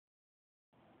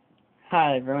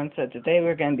Hi everyone, so today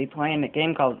we're going to be playing a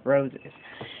game called Roses.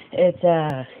 It's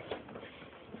a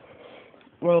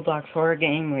Roblox horror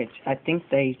game, which I think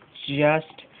they just...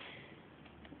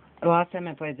 The last time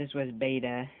I played this was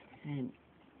beta, and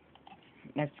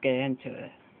let's get into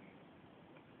it.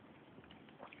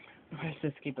 Why does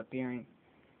this keep appearing?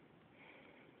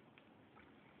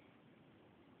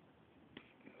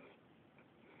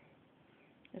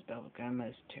 This bubblegum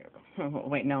is terrible.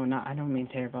 Wait, no, I don't mean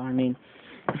terrible, I mean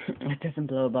it doesn't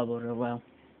blow a bubble real well.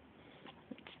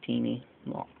 It's teeny,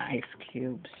 little ice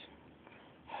cubes.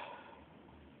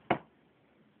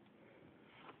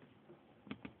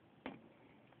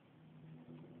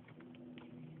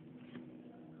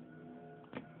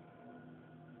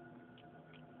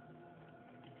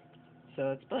 So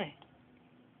let's play.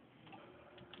 I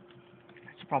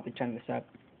should probably turn this up.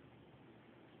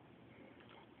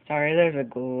 Sorry, there's a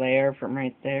glare from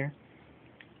right there.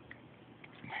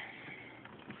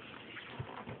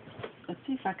 Let's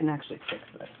see if I can actually fix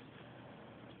this.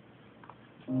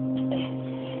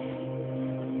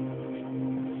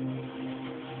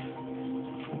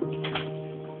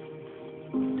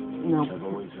 No. I've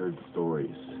always heard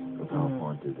stories of how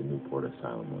haunted the Newport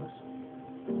Asylum was.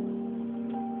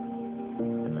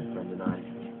 And my friend and I,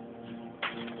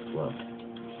 well,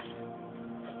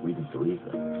 we didn't believe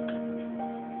them.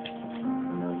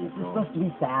 And now you've It's gone. supposed to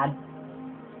be sad.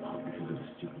 Because of a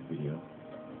stupid video.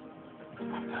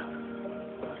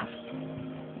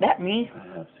 That me? I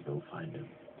have to go find him.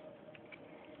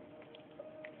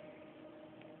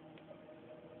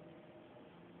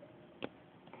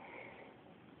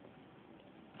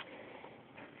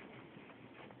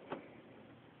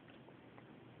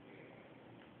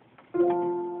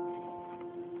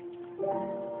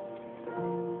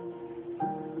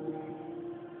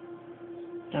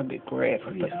 That'd be great if I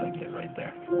put something right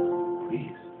there.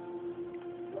 Please.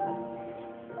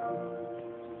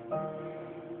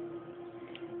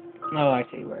 Oh, I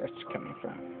see where it's coming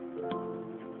from.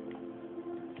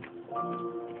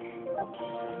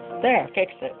 There,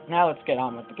 fixed it. Now let's get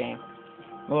on with the game.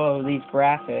 Whoa, these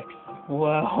graphics.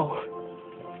 Whoa.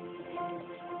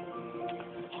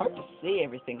 It's hard to see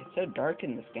everything. It's so dark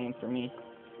in this game for me.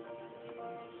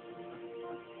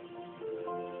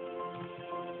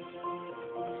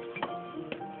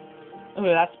 Ooh,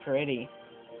 that's pretty.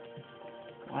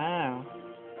 Wow.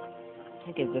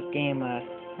 I give this game a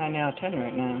 9 out of 10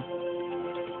 right now.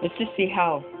 Let's just see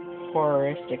how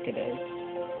horroristic it is.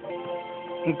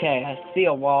 Okay, I see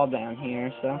a wall down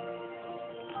here, so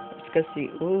let's go see.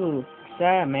 Ooh, is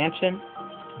that a mansion?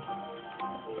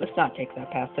 Let's not take that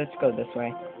path. Let's go this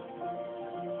way.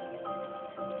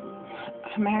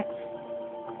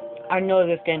 I know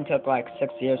this game took like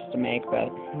 6 years to make, but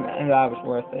that was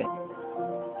worth it.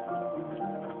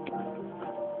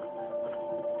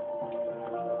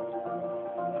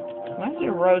 Why is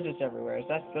there roses everywhere? Is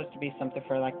that supposed to be something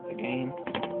for like the game?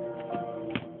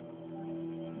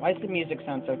 Why does the music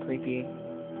sound so creepy?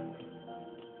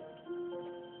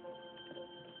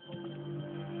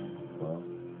 Well,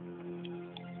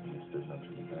 I guess there's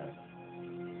nothing back.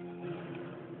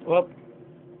 Whoop.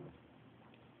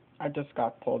 I just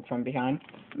got pulled from behind.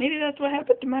 Maybe that's what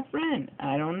happened to my friend.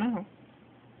 I don't know.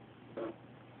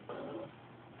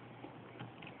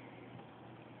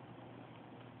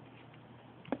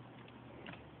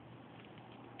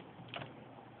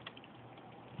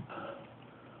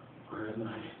 Where am I?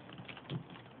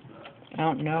 I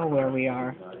don't know where we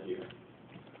are. Not here.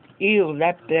 Ew,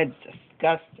 that bed's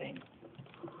disgusting.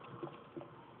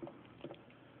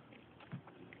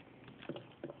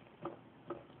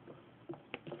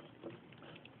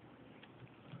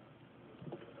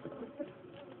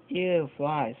 Ew,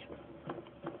 flies.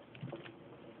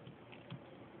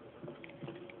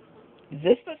 Is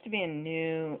this supposed to be a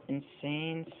new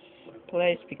insane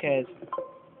place? Because...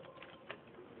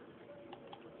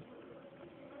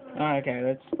 Okay,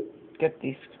 let's get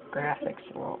these graphics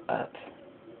a little up.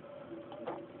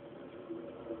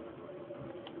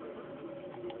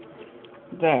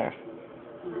 There.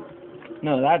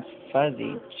 No, that's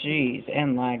fuzzy. Jeez,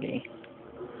 and laggy.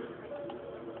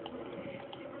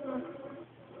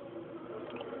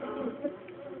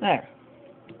 There.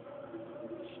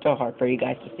 Still hard for you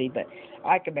guys to see, but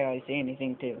I can barely see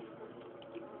anything too.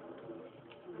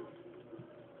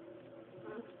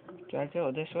 Do I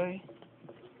go this way?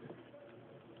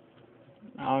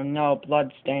 Oh no,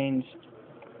 blood stains.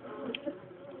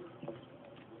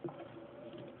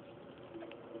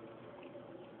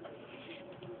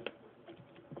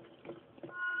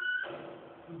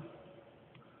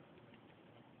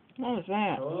 What was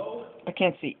that? Hello? I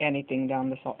can't see anything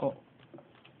down this hall. Oh.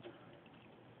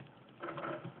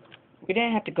 We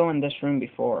didn't have to go in this room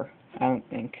before, I don't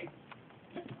think,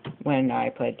 when I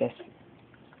played this.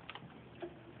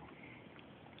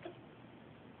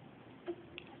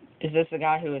 Is this the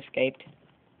guy who escaped?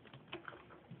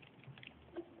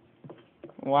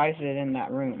 Why is it in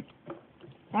that room?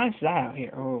 Why is that out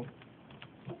here? Oh.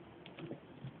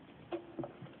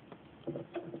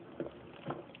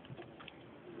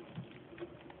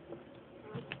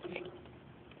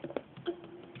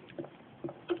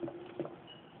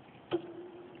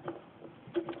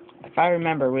 If I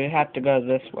remember, we have to go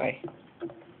this way.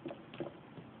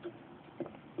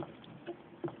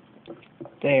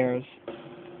 Stairs.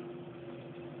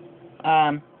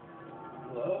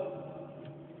 Hello?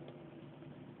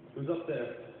 Who's up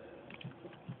there?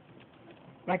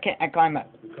 I can't. I climb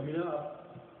up. You're coming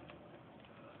up.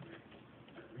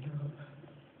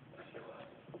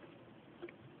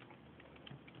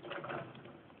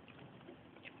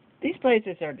 These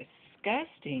places are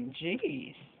disgusting.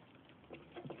 Jeez.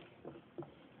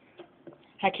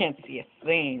 I can't see a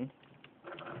thing.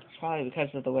 It's probably because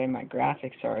of the way my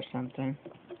graphics are or something.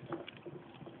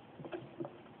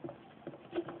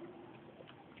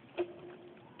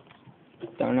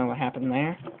 Don't know what happened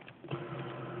there.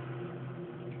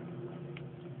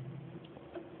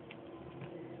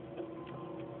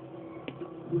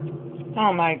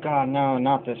 Oh my god, no,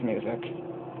 not this music.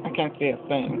 I can't see a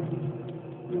thing.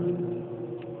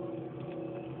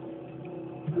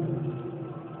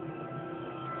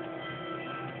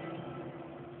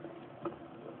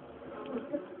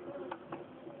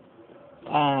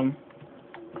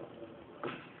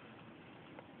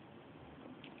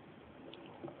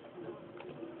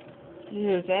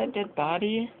 Dude, is that a dead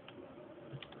body?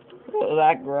 Oh,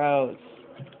 that gross.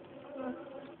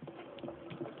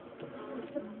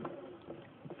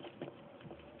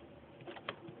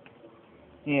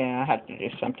 Yeah, I have to do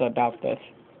something about this.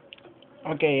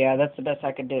 Okay, yeah, that's the best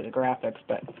I could do, the graphics,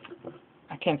 but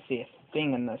I can't see a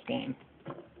thing in this game.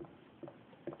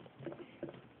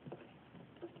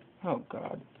 Oh,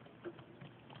 God.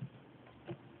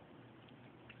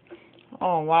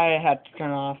 Oh, why I had to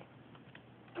turn off.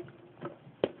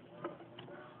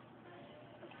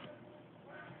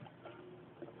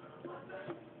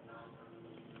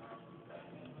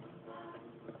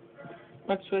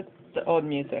 What's with the old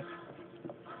music?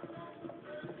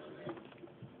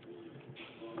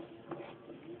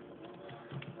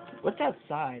 What's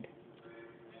outside?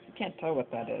 I can't tell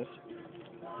what that is.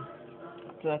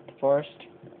 Is that the forest?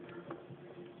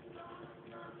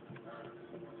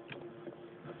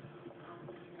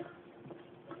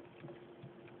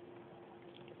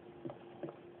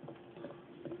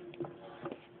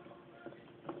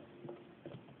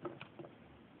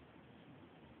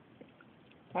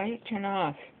 Why you turn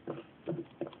off?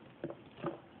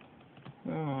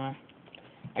 Oh,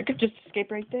 I could just escape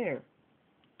right there.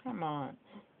 Come on.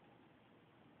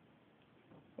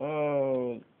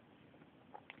 Oh,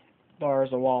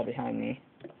 there's a wall behind me.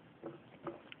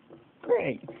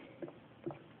 Great.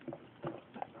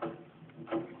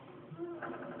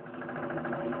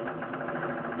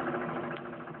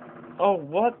 Oh,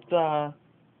 what the?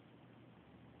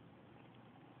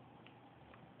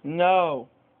 No.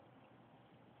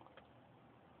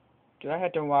 Do I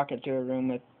have to walk into a room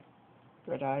with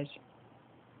red eyes?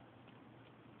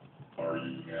 Are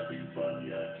you having fun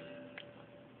yet?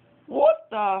 What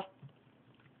the?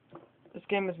 This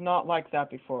game is not like that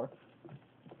before.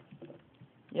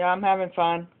 Yeah, I'm having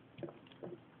fun.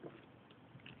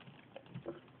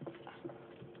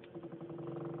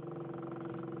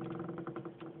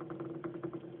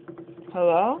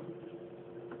 Hello?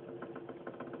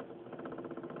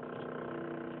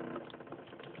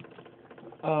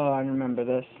 Oh, I remember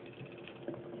this.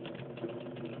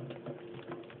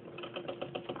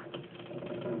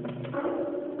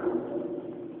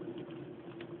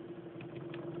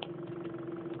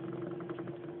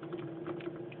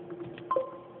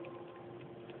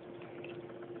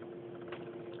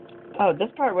 Oh, this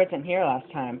part wasn't here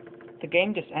last time. The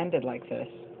game just ended like this.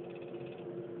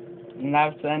 And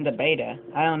that was the end of beta.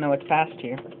 I don't know what's past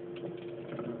here.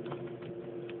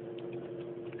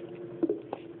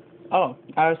 Oh,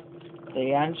 that was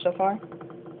the end so far?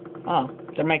 Oh,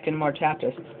 they're making more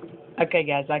chapters. Okay,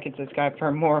 guys, like and subscribe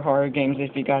for more horror games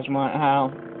if you guys want.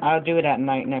 I'll do it at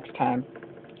night next time,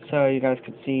 so you guys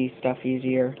could see stuff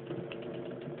easier.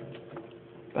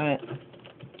 But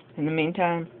in the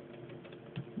meantime,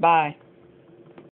 bye.